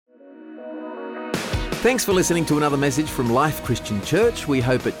Thanks for listening to another message from Life Christian Church. We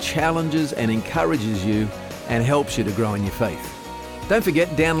hope it challenges and encourages you and helps you to grow in your faith. Don't forget,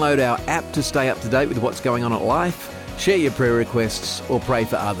 download our app to stay up to date with what's going on at Life, share your prayer requests or pray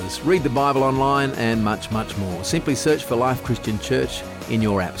for others, read the Bible online and much, much more. Simply search for Life Christian Church in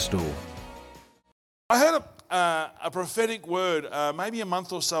your app store. I heard a prophetic word maybe a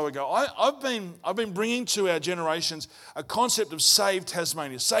month or so ago. I've been bringing to our generations a concept of Save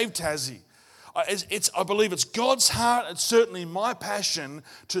Tasmania, Save Tassie. I believe it's God's heart, it's certainly my passion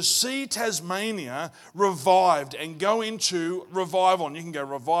to see Tasmania revived and go into revival. And you can go,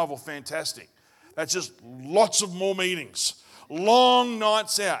 revival, fantastic. That's just lots of more meetings, long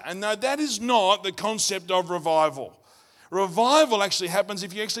nights out. And no, that is not the concept of revival. Revival actually happens,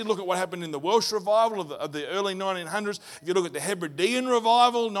 if you actually look at what happened in the Welsh revival of the early 1900s, if you look at the Hebridean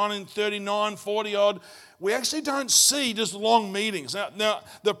revival, 1939, 40 odd, we actually don't see just long meetings. Now,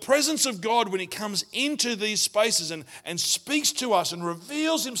 the presence of God, when He comes into these spaces and speaks to us and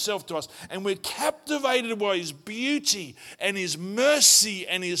reveals Himself to us, and we're captivated by His beauty and His mercy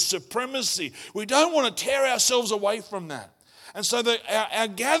and His supremacy, we don't want to tear ourselves away from that. And so our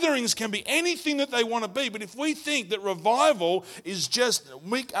gatherings can be anything that they want to be. But if we think that revival is just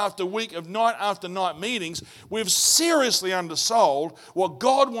week after week of night after night meetings, we've seriously undersold what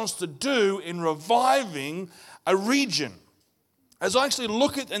God wants to do in reviving a region. As I actually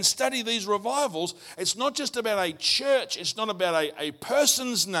look at and study these revivals, it's not just about a church, it's not about a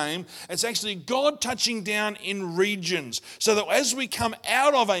person's name, it's actually God touching down in regions. So that as we come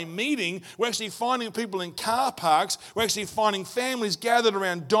out of a meeting, we're actually finding people in car parks, we're actually finding families gathered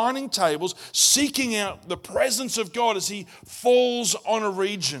around dining tables, seeking out the presence of God as He falls on a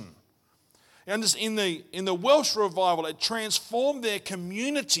region. And in the Welsh revival, it transformed their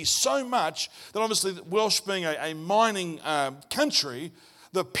community so much that obviously Welsh being a mining country,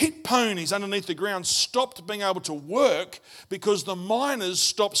 the pit ponies underneath the ground stopped being able to work because the miners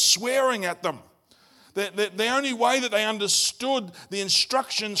stopped swearing at them. The only way that they understood the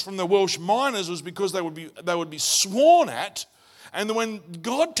instructions from the Welsh miners was because they would be sworn at. And when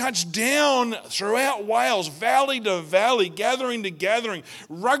God touched down throughout Wales, valley to valley, gathering to gathering,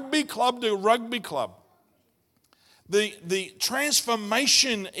 rugby club to rugby club, the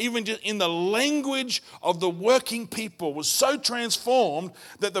transformation even just in the language of the working people was so transformed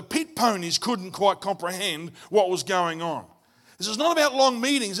that the pit ponies couldn't quite comprehend what was going on. This is not about long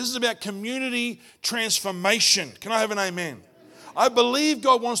meetings. This is about community transformation. Can I have an amen? I believe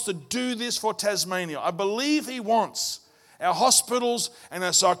God wants to do this for Tasmania. I believe He wants our hospitals and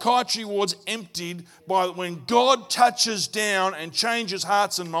our psychiatry wards emptied by when God touches down and changes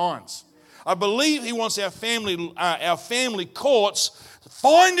hearts and minds. I believe He wants our family courts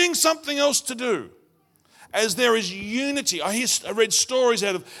finding something else to do as there is unity. I read stories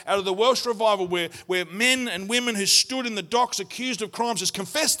out of the Welsh revival where men and women who stood in the docks accused of crimes just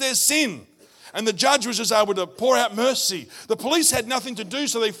confessed their sin. And the judge was just able to pour out mercy. The police had nothing to do,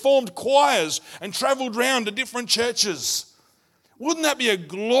 so they formed choirs and travelled round to different churches. Wouldn't that be a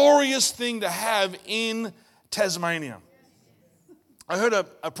glorious thing to have in Tasmania? I heard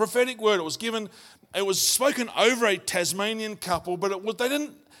a prophetic word. It was spoken over a Tasmanian couple, but they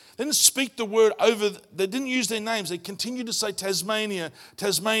didn't speak the word over. They didn't use their names. They continued to say Tasmania,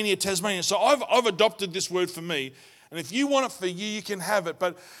 Tasmania, Tasmania. So I've adopted this word for me. And if you want it for you, you can have it.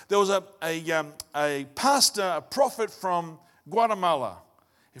 But there was a pastor, a prophet from Guatemala.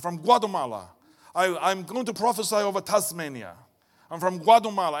 I'm going to prophesy over Tasmania. I'm from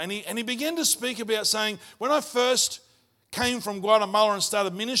Guatemala. And he began to speak about saying, when I first came from Guatemala and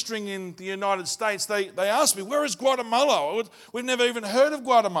started ministering in the United States, they asked me, where is Guatemala? We've never even heard of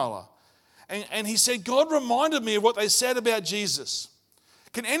Guatemala. And he said, God reminded me of what they said about Jesus.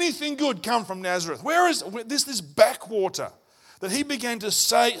 Can anything good come from Nazareth? Where is this backwater? That he began to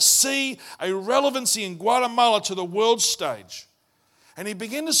see a relevancy in Guatemala to the world stage. And he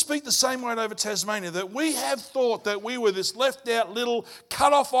began to speak the same word over Tasmania, that we have thought that we were this left out little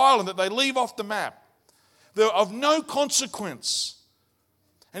cut off island that they leave off the map. They're of no consequence.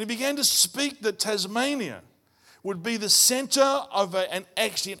 And he began to speak that Tasmania would be the centre of an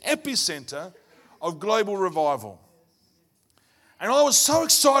epicenter of global revival. And I was so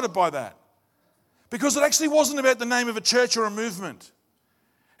excited by that because it actually wasn't about the name of a church or a movement.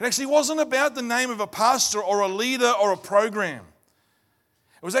 It actually wasn't about the name of a pastor or a leader or a program.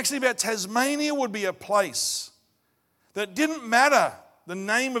 It was actually about Tasmania would be a place that didn't matter the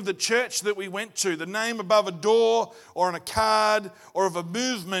name of the church that we went to, the name above a door or on a card or of a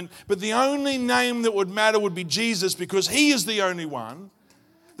movement, but the only name that would matter would be Jesus because He is the only one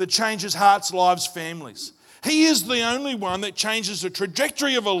that changes hearts, lives, families. He is the only one that changes the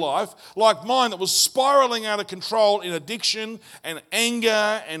trajectory of a life like mine that was spiraling out of control in addiction and anger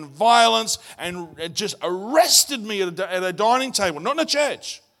and violence and just arrested me at a dining table, not in a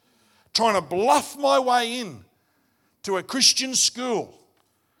church, trying to bluff my way in to a Christian school,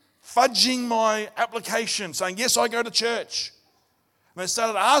 fudging my application, saying, yes, I go to church. And they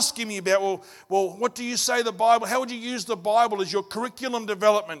started asking me about, well, what do you say the Bible, how would you use the Bible as your curriculum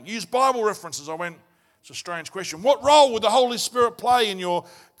development? Use Bible references. I went, it's a strange question. What role would the Holy Spirit play in your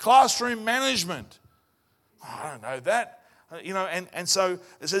classroom management? I don't know that. And so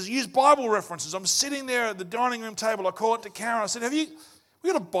it says, use Bible references. I'm sitting there at the dining room table. I call it to Karen. I said, we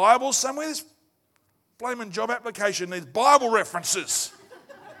got a Bible somewhere? This blaming job application needs Bible references.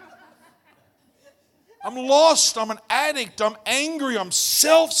 I'm lost. I'm an addict. I'm angry. I'm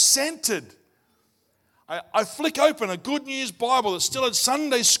self-centered. I flick open a Good News Bible that still had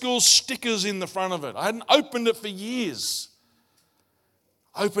Sunday school stickers in the front of it. I hadn't opened it for years.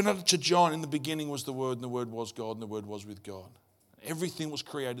 Open it to John. In the beginning was the Word, and the Word was God, and the Word was with God. Everything was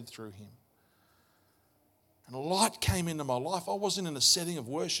created through Him. And a light came into my life. I wasn't in a setting of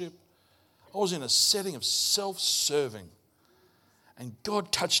worship. I was in a setting of self-serving. And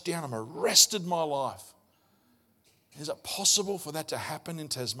God touched down and arrested my life. Is it possible for that to happen in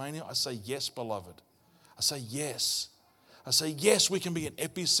Tasmania? I say yes, beloved. I say yes. I say yes, we can be an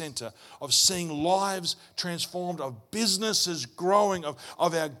epicenter of seeing lives transformed, of businesses growing, of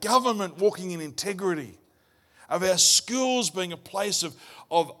our government walking in integrity, of our schools being a place of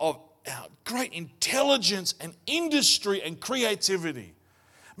great intelligence and industry and creativity.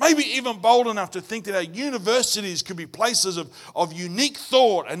 Maybe even bold enough to think that our universities could be places of unique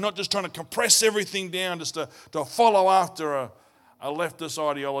thought and not just trying to compress everything down just to follow after a leftist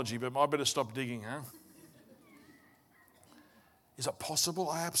ideology. But I better stop digging, huh? Is it possible?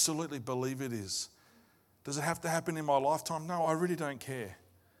 I absolutely believe it is. Does it have to happen in my lifetime? No, I really don't care.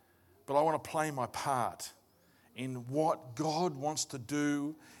 But I want to play my part in what God wants to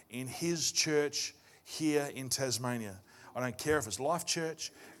do in His church here in Tasmania. I don't care if it's Life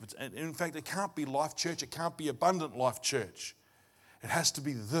Church. In fact, it can't be Life Church. It can't be Abundant Life Church. It has to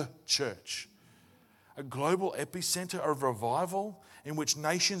be the church. A global epicenter of revival in which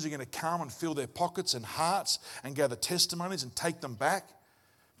nations are going to come and fill their pockets and hearts and gather testimonies and take them back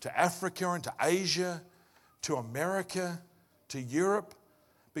to Africa and to Asia, to America, to Europe,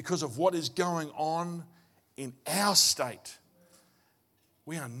 because of what is going on in our state.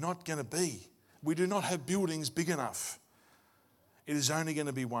 We are not going to be. We do not have buildings big enough. It is only going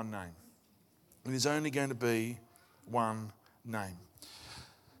to be one name. It is only going to be one name.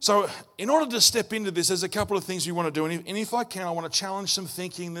 So in order to step into this, there's a couple of things we want to do. And if I can, I want to challenge some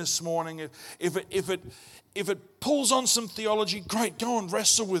thinking this morning. If it pulls on some theology, great, go and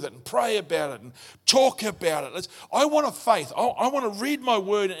wrestle with it and pray about it and talk about it. I want a faith. I want to read my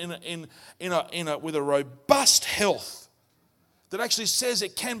word with a robust health that actually says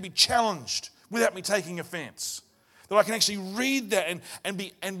it can be challenged without me taking offense. That I can actually read that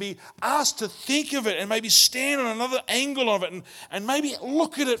and be asked to think of it and maybe stand on another angle of it and maybe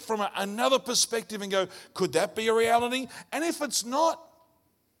look at it from another perspective and go, could that be a reality? And if it's not,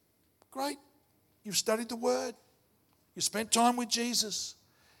 great. You've studied the Word. You spent time with Jesus.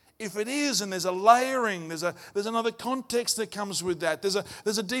 If it is, and there's a layering, there's another context that comes with that. There's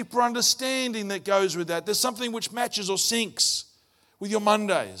a deeper understanding that goes with that. There's something which matches or syncs with your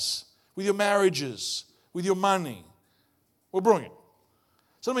Mondays, with your marriages, with your money. Well, brilliant.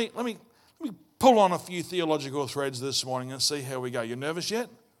 So let me pull on a few theological threads this morning and see how we go. You nervous yet?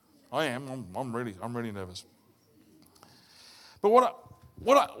 I am. I'm really nervous. But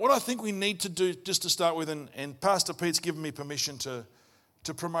what I think we need to do, just to start with, and Pastor Pete's given me permission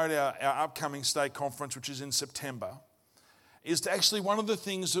to promote our upcoming state conference, which is in September, is to actually one of the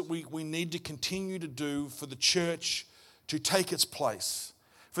things that we need to continue to do for the church to take its place,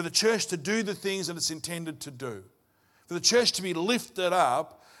 for the church to do the things that it's intended to do. For the church to be lifted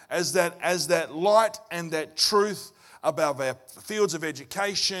up as that light and that truth above our fields of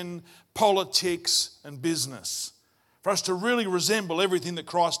education, politics, and business. For us to really resemble everything that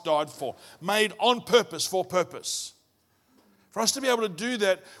Christ died for, made on purpose for purpose. For us to be able to do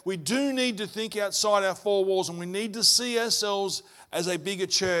that, we do need to think outside our four walls, and we need to see ourselves as a bigger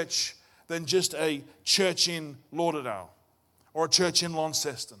church than just a church in Lauderdale or a church in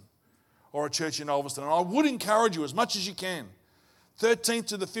Launceston or a church in Ulverston. And I would encourage you as much as you can, 13th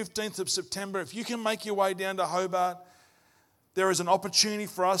to the 15th of September, if you can make your way down to Hobart, there is an opportunity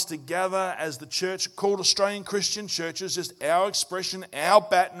for us to gather as the church called Australian Christian Churches, just our expression, our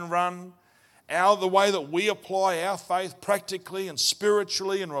baton run, the way that we apply our faith practically and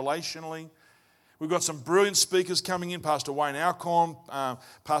spiritually and relationally. We've got some brilliant speakers coming in. Pastor Wayne Alcorn,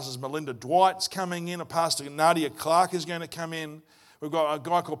 Pastor Melinda Dwight's coming in, and Pastor Nadia Clark is going to come in. We've got a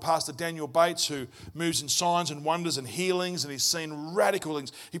guy called Pastor Daniel Bates who moves in signs and wonders and healings, and he's seen radical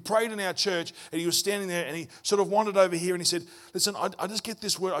things. He prayed in our church, and he was standing there, and he sort of wandered over here, and he said, listen, I just get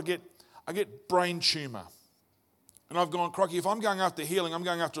this word, I get brain tumour. And I've gone, Crocky, if I'm going after healing, I'm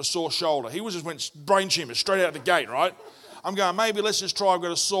going after a sore shoulder. He just went brain tumour straight out the gate, right? I'm going, maybe let's just try, I've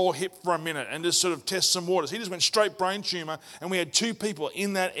got a sore hip for a minute and just sort of test some waters. He just went straight brain tumour, and we had 2 people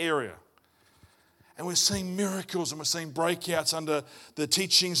in that area. And we're seeing miracles, and we're seeing breakouts under the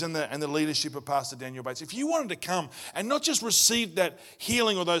teachings and the leadership of Pastor Daniel Bates. If you wanted to come and not just receive that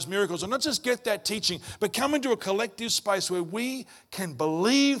healing or those miracles, or not just get that teaching, but come into a collective space where we can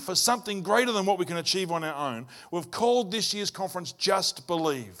believe for something greater than what we can achieve on our own, we've called this year's conference Just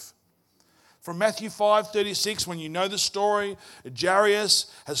Believe. From Matthew 5:36, when you know the story,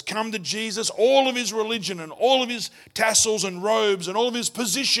 Jairus has come to Jesus. All of his religion and all of his tassels and robes and all of his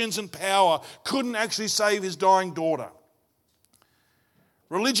positions and power couldn't actually save his dying daughter.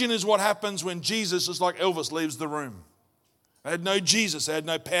 Religion is what happens when Jesus, just like Elvis, leaves the room. They had no Jesus, they had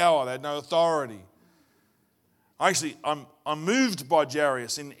no power, they had no authority. I'm moved by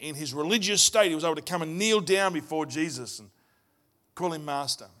Jairus. In his religious state, he was able to come and kneel down before Jesus and call him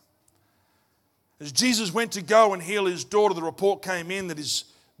master. As Jesus went to go and heal his daughter, the report came in that his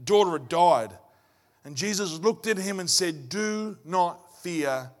daughter had died. And Jesus looked at him and said, do not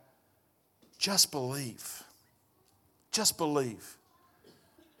fear, just believe. Just believe.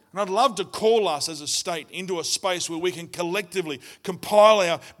 And I'd love to call us as a state into a space where we can collectively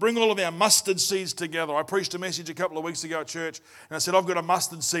bring all of our mustard seeds together. I preached a message a couple of weeks ago at church, and I said, I've got a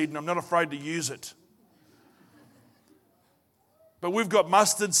mustard seed and I'm not afraid to use it. But we've got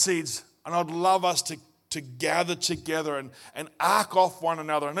mustard seeds, and I'd love us to gather together and arc off one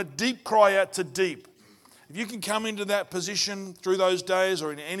another, and a deep cry out to deep. If you can come into that position through those days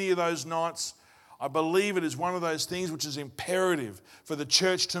or in any of those nights, I believe it is one of those things which is imperative for the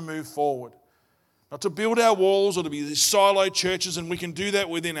church to move forward. Not to build our walls or to be these silo churches, and we can do that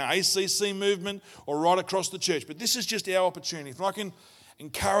within our ACC movement or right across the church. But this is just our opportunity. If I can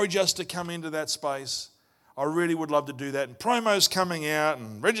encourage us to come into that space, I really would love to do that. And promos coming out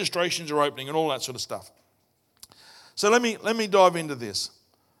and registrations are opening and all that sort of stuff. So let me dive into this.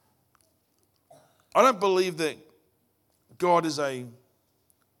 I don't believe that God is a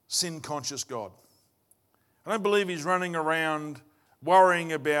sin-conscious God. I don't believe he's running around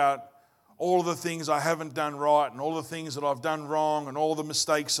worrying about all of the things I haven't done right and all the things that I've done wrong and all the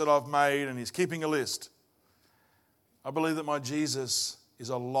mistakes that I've made, and he's keeping a list. I believe that my Jesus is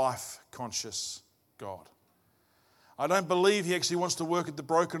a life-conscious God. I don't believe he actually wants to work at the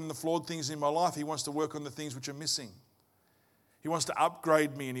broken and the flawed things in my life. He wants to work on the things which are missing. He wants to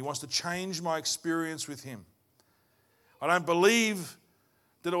upgrade me, and he wants to change my experience with him. I don't believe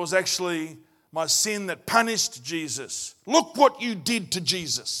that it was actually my sin that punished Jesus. Look what you did to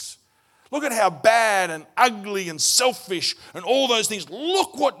Jesus. Look at how bad and ugly and selfish and all those things.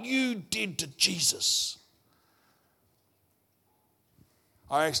 Look what you did to Jesus.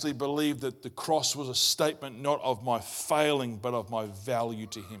 I actually believe that the cross was a statement not of my failing, but of my value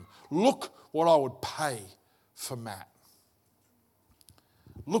to him. Look what I would pay for Matt.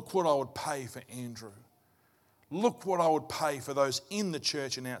 Look what I would pay for Andrew. Look what I would pay for those in the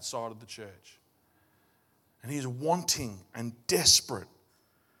church and outside of the church. And he's wanting and desperate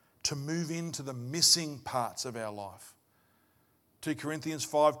to move into the missing parts of our life. 2 Corinthians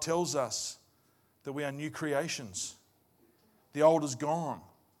 5 tells us that we are new creations. The old is gone.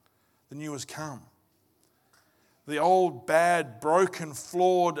 The new has come. The old, bad, broken,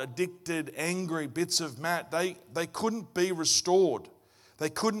 flawed, addicted, angry bits of Matt, they couldn't be restored. They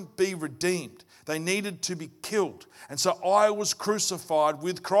couldn't be redeemed. They needed to be killed. And so I was crucified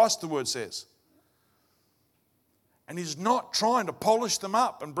with Christ, the word says. And he's not trying to polish them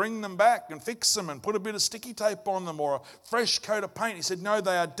up and bring them back and fix them and put a bit of sticky tape on them or a fresh coat of paint. He said, no,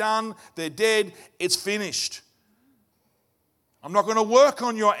 they are done. They're dead. It's finished. I'm not going to work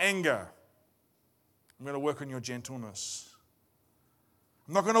on your anger. I'm going to work on your gentleness.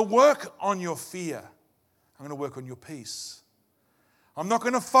 I'm not going to work on your fear. I'm going to work on your peace. I'm not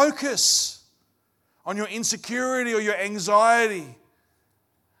going to focus on your insecurity or your anxiety.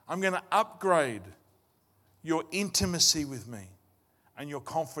 I'm going to upgrade your intimacy with me and your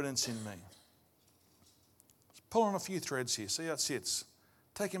confidence in me. Let's pull on a few threads here. See how it sits.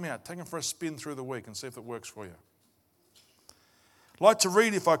 Take them out. Take them for a spin through the week and see if it works for you. I'd like to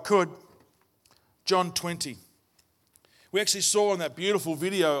read, if I could, John 20. We actually saw in that beautiful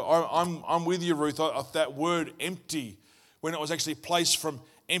video, I'm with you, Ruth, of that word empty, when it was actually placed from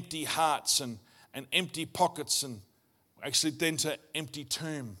empty hearts. And and empty pockets, and actually then to empty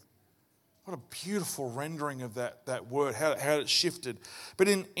tomb. What a beautiful rendering of that word, how it shifted. But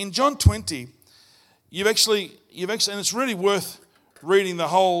in John 20, you've actually, and it's really worth reading the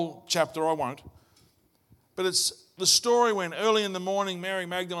whole chapter, I won't. But it's the story when early in the morning, Mary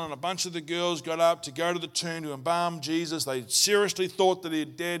Magdalene and a bunch of the girls got up to go to the tomb to embalm Jesus. They seriously thought that he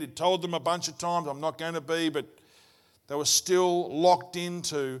had died. He'd told them a bunch of times, I'm not going to be, but they were still locked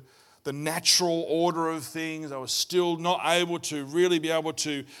into the natural order of things. They were still not able to really be able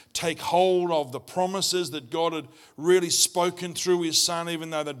to take hold of the promises that God had really spoken through his son, even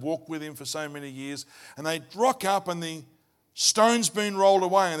though they'd walked with him for so many years. And they rock up and the stone's been rolled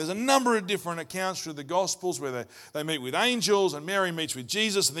away. And there's a number of different accounts through the Gospels where they meet with angels, and Mary meets with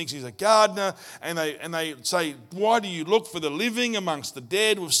Jesus and thinks he's a gardener. And they say, why do you look for the living amongst the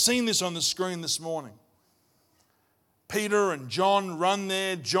dead? We've seen this on the screen this morning. Peter and John run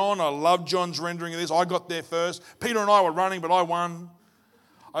there. John, I love John's rendering of this. I got there first. Peter and I were running, but I won.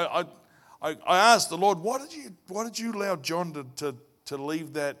 I asked the Lord, why did you allow John to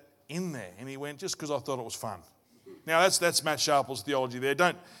leave that in there? And he went, just because I thought it was fun. Now that's Matt Sharples' theology there.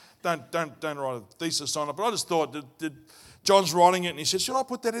 Don't write a thesis on it. But I just thought, did John's writing it, and he said, should I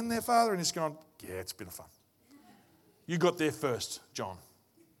put that in there, Father? And he's going, yeah, it's a bit of fun. You got there first, John.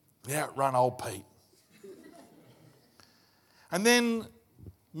 Yeah, run old Pete. And then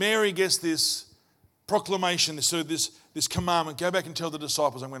Mary gets this proclamation, this commandment, go back and tell the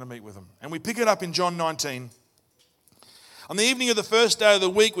disciples I'm going to meet with them. And we pick it up in John 19. On the evening of the first day of the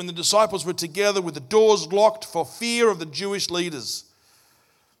week, when the disciples were together with the doors locked for fear of the Jewish leaders.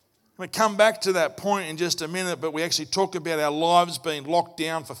 We'll come back to that point in just a minute, but we actually talk about our lives being locked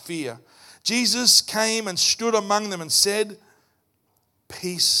down for fear. Jesus came and stood among them and said,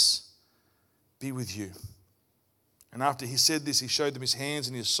 peace be with you. And after he said this, he showed them his hands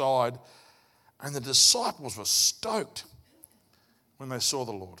and his side. And the disciples were stoked when they saw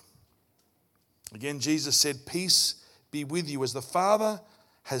the Lord. Again, Jesus said, peace be with you. As the Father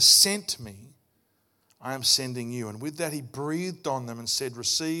has sent me, I am sending you. And with that, he breathed on them and said,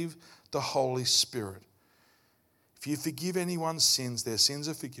 receive the Holy Spirit. If you forgive anyone's sins, their sins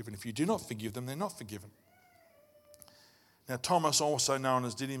are forgiven. If you do not forgive them, they're not forgiven. Now, Thomas, also known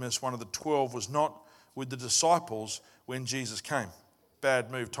as Didymus, one of the 12, was not with the disciples when Jesus came.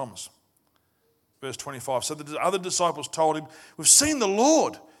 Bad move, Thomas. Verse 25. So the other disciples told him, we've seen the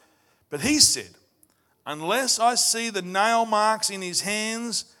Lord. But he said, unless I see the nail marks in his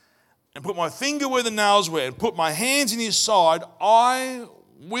hands and put my finger where the nails were and put my hands in his side, I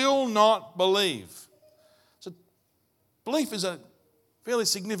will not believe. So belief is a fairly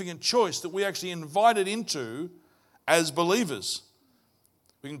significant choice that we actually invited into as believers.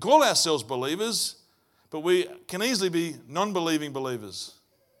 We can call ourselves believers, but we can easily be non-believing believers.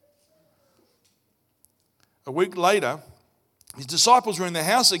 A week later, his disciples were in the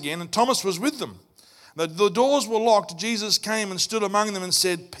house again, and Thomas was with them. The doors were locked. Jesus came and stood among them and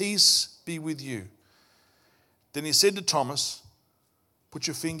said, peace be with you. Then he said to Thomas, put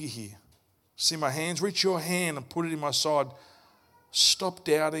your finger here. See my hands? Reach your hand and put it in my side. Stop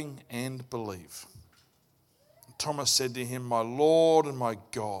doubting and believe. Thomas said to him, my Lord and my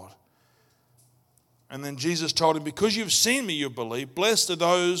God. And then Jesus told him, because you've seen me, you believe. Blessed are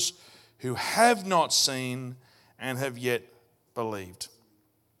those who have not seen and have yet believed.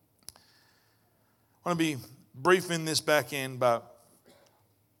 I want to be brief in this back end, but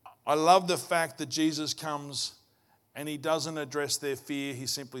I love the fact that Jesus comes and he doesn't address their fear. He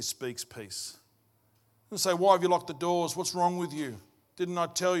simply speaks peace. He doesn't say, why have you locked the doors? What's wrong with you? Didn't I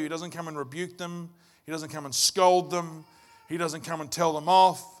tell you? He doesn't come and rebuke them. He doesn't come and scold them. He doesn't come and tell them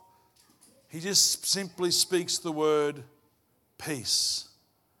off. He just simply speaks the word peace,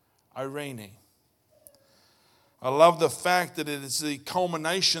 irene. I love the fact that it is the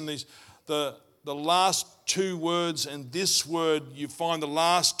culmination, the last two words, and this word, you find the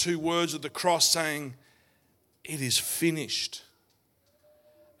last two words of the cross saying, it is finished.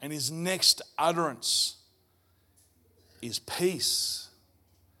 And his next utterance is peace.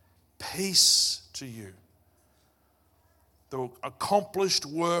 Peace to you. The accomplished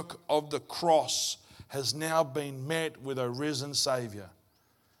work of the cross has now been met with a risen Saviour.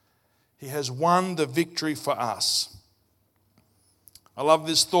 He has won the victory for us. I love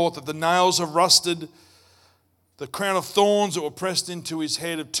this thought that the nails have rusted, the crown of thorns that were pressed into his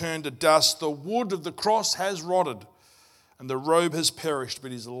head have turned to dust, the wood of the cross has rotted, and the robe has perished,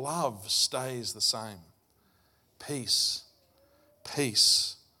 but his love stays the same. Peace,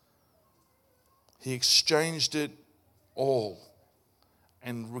 peace. He exchanged it all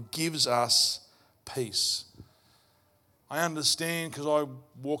and gives us peace. I understand because I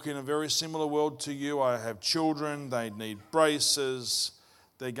walk in a very similar world to you. I have children, they need braces,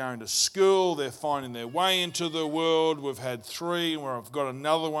 they're going to school, they're finding their way into the world. We've had 3, where I've got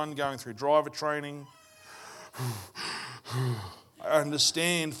another one going through driver training. I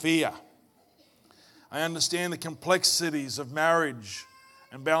understand fear. I understand the complexities of marriage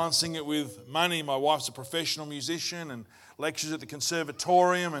and balancing it with money. My wife's a professional musician and lectures at the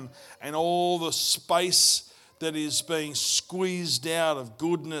conservatorium and all the space that is being squeezed out of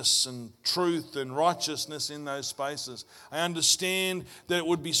goodness and truth and righteousness in those spaces. I understand that it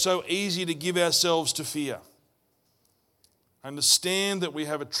would be so easy to give ourselves to fear. I understand that we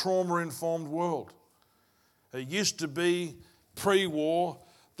have a trauma-informed world. It used to be pre-war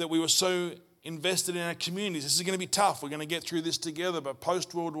that we were so invested in our communities. This is going to be tough. We're going to get through this together. But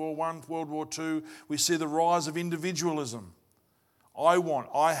post-World War I, World War II, we see the rise of individualism. I want,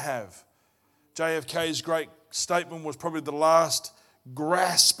 I have. JFK's great statement was probably the last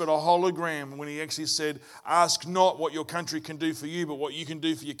grasp at a hologram when he actually said, ask not what your country can do for you, but what you can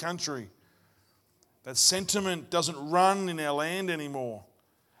do for your country. That sentiment doesn't run in our land anymore.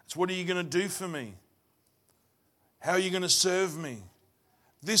 It's what are you going to do for me? How are you going to serve me?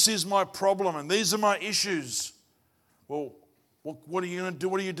 This is my problem and these are my issues. Well, what are you going to do?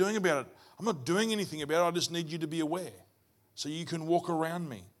 What are you doing about it? I'm not doing anything about it. I just need you to be aware so you can walk around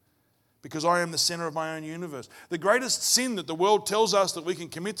me because I am the center of my own universe. The greatest sin that the world tells us that we can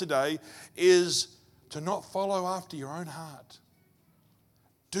commit today is to not follow after your own heart.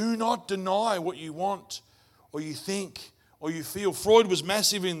 Do not deny what you want or you think or you feel. Freud was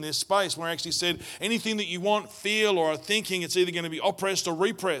massive in this space where he actually said anything that you want, feel, or are thinking, it's either going to be oppressed or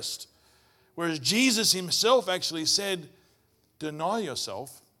repressed. Whereas Jesus himself actually said, deny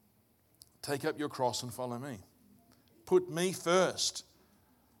yourself, take up your cross and follow me. Put me first.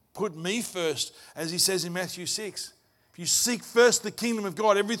 Put me first, as he says in Matthew 6. If you seek first the kingdom of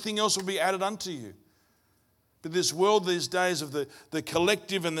God, everything else will be added unto you. But this world these days of the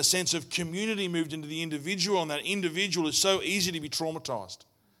collective and the sense of community moved into the individual, and that individual is so easy to be traumatized.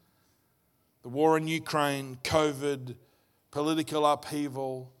 The war in Ukraine, COVID, political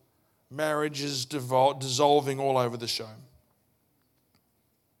upheaval, marriages dissolving all over the show.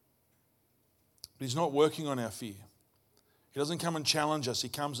 But he's not working on our fear. He doesn't come and challenge us. He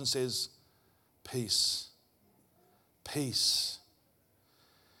comes and says, peace, peace.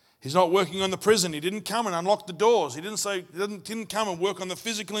 He's not working on the prison. He didn't come and unlock the doors. He didn't come and work on the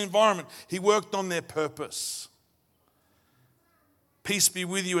physical environment. He worked on their purpose. Peace be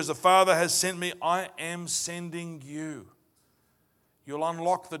with you as the Father has sent me. I am sending you. You'll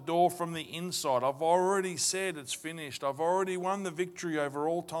unlock the door from the inside. I've already said it's finished. I've already won the victory over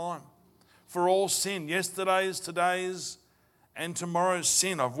all time. For all sin, yesterday's, today's, and tomorrow's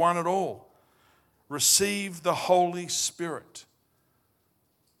sin. I've won it all. Receive the Holy Spirit.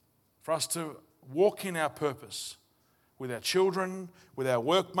 For us to walk in our purpose with our children, with our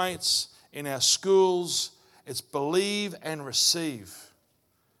workmates, in our schools. It's believe and receive.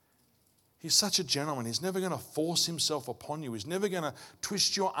 He's such a gentleman. He's never going to force himself upon you. He's never going to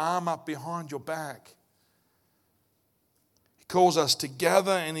twist your arm up behind your back. He calls us to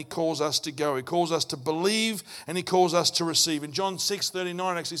gather and he calls us to go. He calls us to believe and he calls us to receive. In John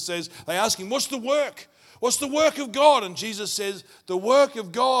 6:39 actually says, they ask him, what's the work? What's the work of God? And Jesus says, the work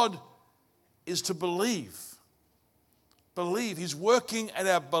of God is to believe. Believe. He's working at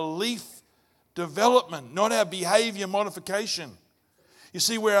our belief development, not our behavior modification. You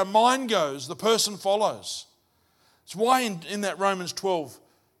see, where our mind goes, the person follows. It's why in that Romans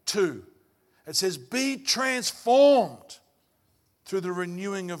 12:2, it says, be transformed through the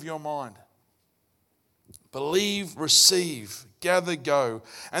renewing of your mind. Believe, receive, gather, go.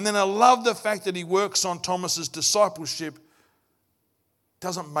 And then I love the fact that he works on Thomas's discipleship,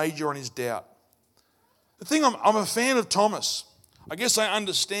 doesn't major on his doubt. The thing, I'm a fan of Thomas. I guess I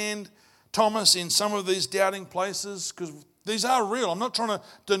understand Thomas in some of these doubting places because these are real. I'm not trying to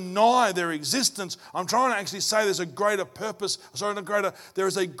deny their existence. I'm trying to actually say there's a greater purpose. There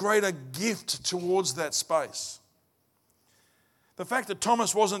is a greater gift towards that space. The fact that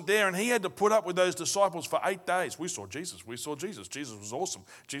Thomas wasn't there and he had to put up with those disciples for 8 days. We saw Jesus. We saw Jesus. Jesus was awesome.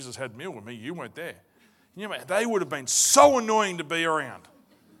 Jesus had a meal with me. You weren't there. You know, they would have been so annoying to be around.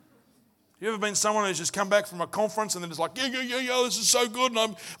 You ever been someone who's just come back from a conference and then it's like, yeah, this is so good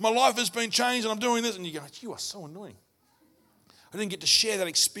and my life has been changed and I'm doing this. And you go, you are so annoying. I didn't get to share that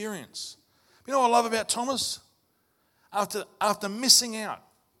experience. You know what I love about Thomas? After missing out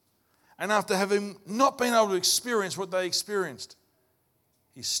and after having not been able to experience what they experienced,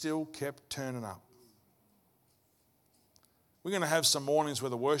 he still kept turning up. We're going to have some mornings where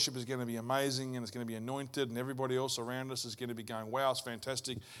the worship is going to be amazing and it's going to be anointed and everybody else around us is going to be going, wow, it's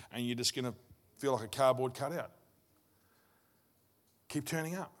fantastic, and you're just going to feel like a cardboard cutout. Keep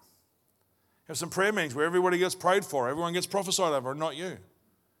turning up. Have some prayer meetings where everybody gets prayed for, everyone gets prophesied over, and not you.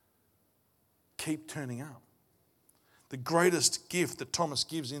 Keep turning up. The greatest gift that Thomas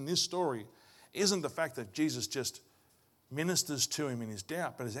gives in this story isn't the fact that Jesus just ministers to him in his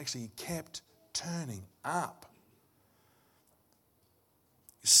doubt, but it's actually he kept turning up.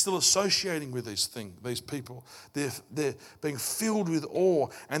 He's still associating with these people. They're being filled with awe.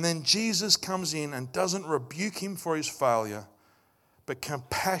 And then Jesus comes in and doesn't rebuke him for his failure, but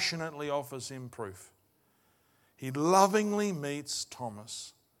compassionately offers him proof. He lovingly meets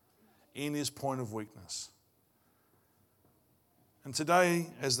Thomas in his point of weakness. And today,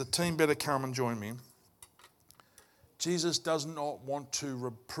 as the team better come and join me, Jesus does not want to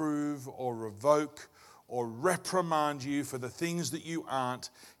reprove or revoke or reprimand you for the things that you aren't.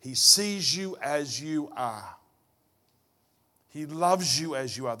 He sees you as you are. He loves you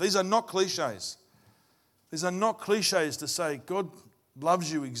as you are. These are not cliches. These are not cliches to say God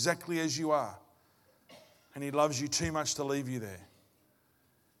loves you exactly as you are. And he loves you too much to leave you there.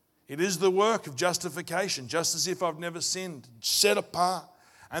 It is the work of justification, just as if I've never sinned, set apart.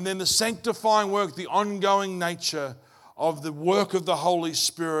 And then the sanctifying work, the ongoing nature of the work of the Holy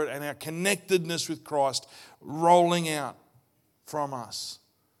Spirit and our connectedness with Christ rolling out from us.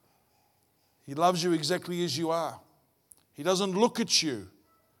 He loves you exactly as you are. He doesn't look at you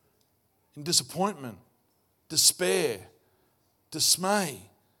in disappointment, despair, dismay.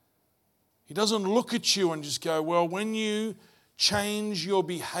 He doesn't look at you and just go, well, when you change your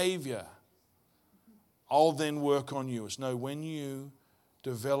behavior, I'll then work on you. It's no, when you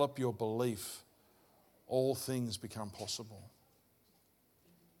develop your belief, all things become possible.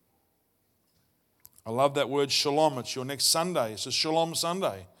 I love that word shalom. It's your next Sunday. It's a shalom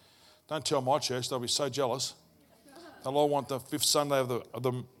Sunday. Don't tell my church, they'll be so jealous. They'll all want the fifth Sunday of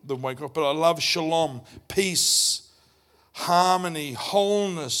the week off. But I love shalom, peace, harmony,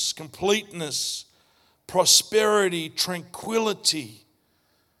 wholeness, completeness, prosperity, tranquility,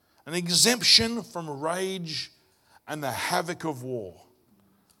 an exemption from rage and the havoc of war.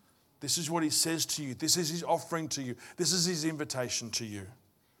 This is what he says to you. This is his offering to you. This is his invitation to you.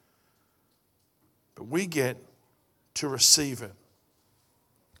 But we get to receive it.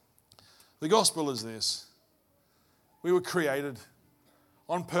 The gospel is this. We were created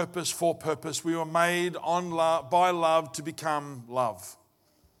on purpose, for purpose. We were made by love to become love.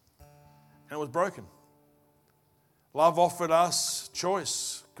 And it was broken. Love offered us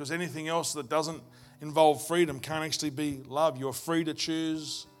choice, because anything else that doesn't involve freedom can't actually be love. You're free to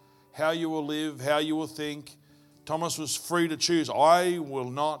choose how you will live, how you will think. Thomas was free to choose. I will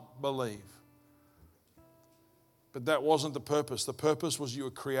not believe. But that wasn't the purpose. The purpose was you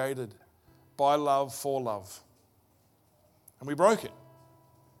were created by love, for love. And we broke it.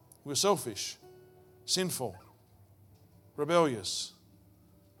 We were selfish, sinful, rebellious.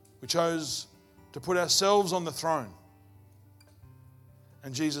 We chose to put ourselves on the throne.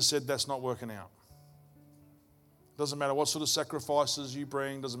 And Jesus said, that's not working out. Doesn't matter what sort of sacrifices you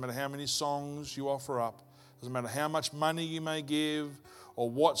bring, doesn't matter how many songs you offer up, doesn't matter how much money you may give, or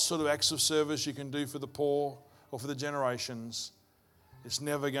what sort of acts of service you can do for the poor or for the generations. It's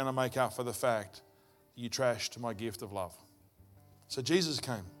never going to make up for the fact you trashed my gift of love. So Jesus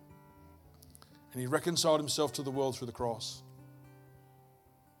came and he reconciled himself to the world through the cross.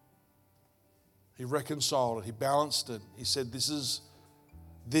 He reconciled it. He balanced it. He said, this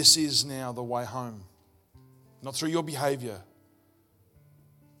is now the way home. Not through your behavior.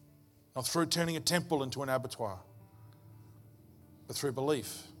 Not through turning a temple into an abattoir. But through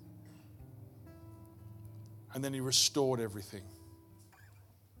belief. And then he restored everything.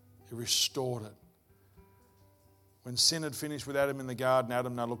 He restored it. When sin had finished with Adam in the garden,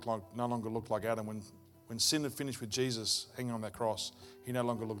 Adam no longer looked like Adam. When sin had finished with Jesus hanging on that cross, he no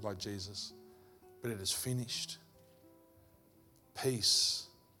longer looked like Jesus. But it is finished. Peace.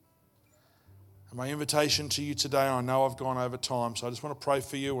 And my invitation to you today, I know I've gone over time, so I just want to pray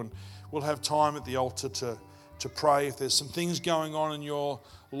for you, and we'll have time at the altar to pray. If there's some things going on in your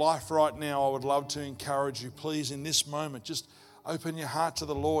life right now, I would love to encourage you. Please, in this moment, just open your heart to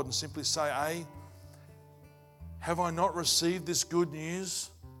the Lord and simply say, have I not received this good news?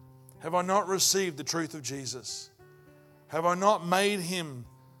 Have I not received the truth of Jesus? Have I not made him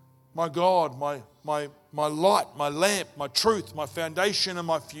my God, my light, my lamp, my truth, my foundation and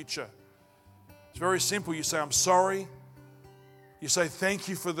my future? It's very simple. You say, I'm sorry. You say, thank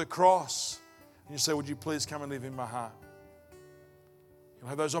you for the cross. And you say, would you please come and live in my heart? You'll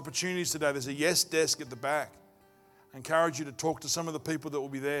have those opportunities today. There's a yes desk at the back. I encourage you to talk to some of the people that will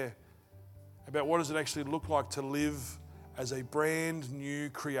be there about what does it actually look like to live as a brand new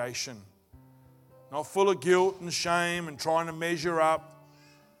creation. Not full of guilt and shame and trying to measure up,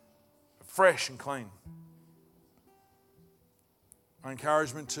 but fresh and clean. My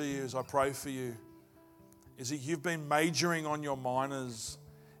encouragement to you as I pray for you is that you've been majoring on your minors.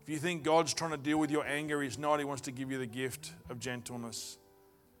 If you think God's trying to deal with your anger, He's not. He wants to give you the gift of gentleness.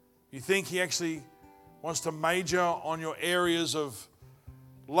 You think He actually wants to major on your areas of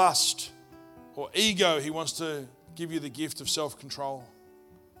lust or ego, He wants to give you the gift of self-control.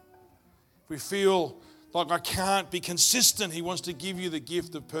 If we feel like I can't be consistent, He wants to give you the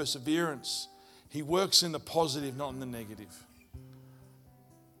gift of perseverance. He works in the positive, not in the negative.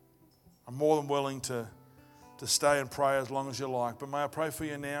 I'm more than willing to stay and pray as long as you like. But may I pray for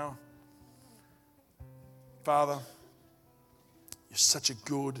you now? Father, You're such a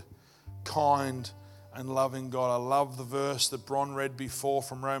good, kind, and loving God. I love the verse that Bron read before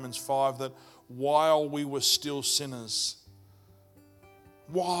from Romans 5, that while we were still sinners,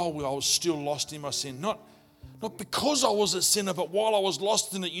 while I was still lost in my sin, not because I was a sinner, but while I was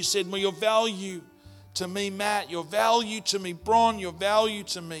lost in it, You said, well, your value to me, Matt, your value to me, Bron, your value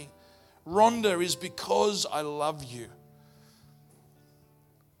to me, Rhonda, is because I love You.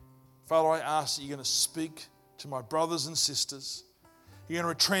 Father, I ask that You're going to speak to my brothers and sisters. You're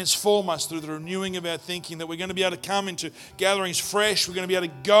going to transform us through the renewing of our thinking, that we're going to be able to come into gatherings fresh. We're going to be able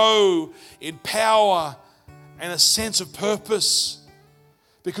to go in power and a sense of purpose,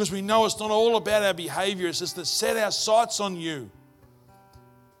 because we know it's not all about our behavior. It's just to set our sights on You.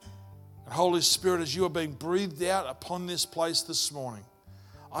 And Holy Spirit, as You are being breathed out upon this place this morning,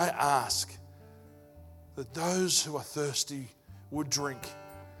 I ask that those who are thirsty would drink,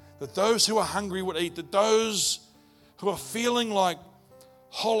 that those who are hungry would eat, that those who are feeling like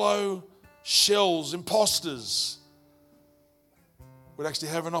hollow shells, imposters, would actually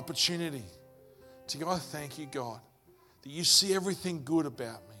have an opportunity to go, I thank You, God, that You see everything good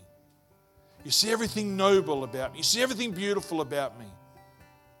about me. You see everything noble about me. You see everything beautiful about me.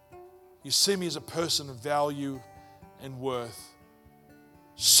 You see me as a person of value and worth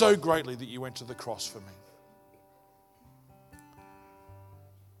so greatly that You went to the cross for me.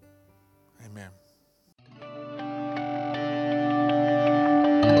 Amen.